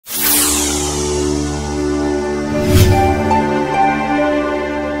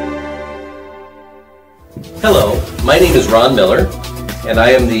Hello, my name is Ron Miller, and I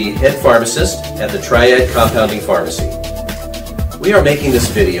am the head pharmacist at the TRIAD Compounding Pharmacy. We are making this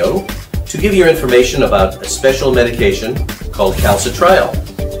video to give you information about a special medication called Calcitriol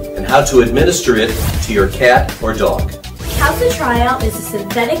and how to administer it to your cat or dog. Calcitriol is a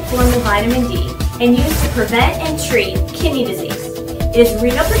synthetic form of vitamin D and used to prevent and treat kidney disease. It is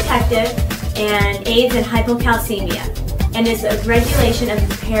renoprotective and aids in hypocalcemia and is a regulation of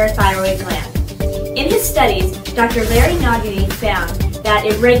the parathyroid gland. In his studies, Dr. Larry Nagini found that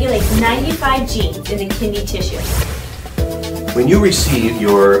it regulates 95 genes in the kidney tissue. When you receive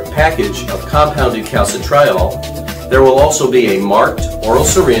your package of compounded calcitriol, there will also be a marked oral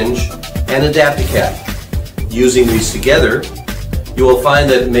syringe and a ADAPTICAP. Using these together, you will find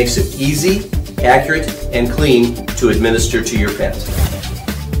that it makes it easy, accurate, and clean to administer to your pet.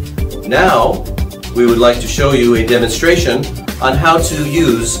 Now, we would like to show you a demonstration on how to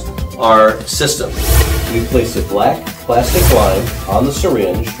use our system. We place a black plastic line on the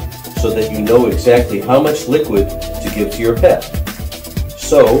syringe so that you know exactly how much liquid to give to your pet.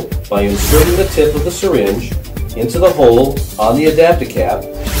 So, by inserting the tip of the syringe into the hole on the ADAPTICAP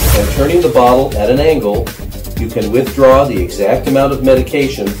and turning the bottle at an angle, you can withdraw the exact amount of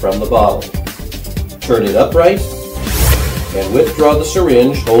medication from the bottle. Turn it upright and withdraw the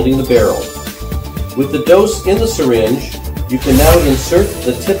syringe holding the barrel. With the dose in the syringe, you can now insert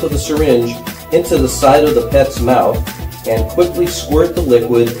the tip of the syringe into the side of the pet's mouth and quickly squirt the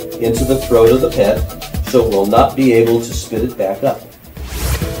liquid into the throat of the pet so it will not be able to spit it back up.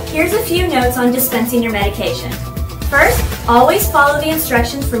 Here's a few notes on dispensing your medication. First, always follow the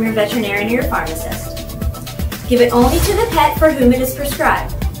instructions from your veterinarian or your pharmacist. Give it only to the pet for whom it is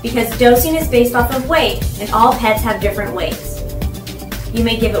prescribed, because dosing is based off of weight and all pets have different weights. You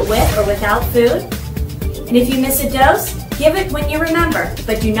may give it with or without food, and if you miss a dose, give it when you remember,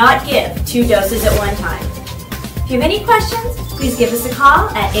 but do not give 2 doses at one time. If you have any questions, please give us a call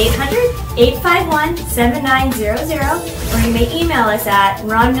at 800-851-7900, or you may email us at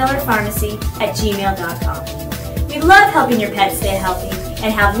ronmillerpharmacy@gmail.com. We love helping your pets stay healthy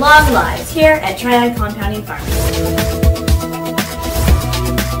and have long lives here at TRIAD Compounding Pharmacy.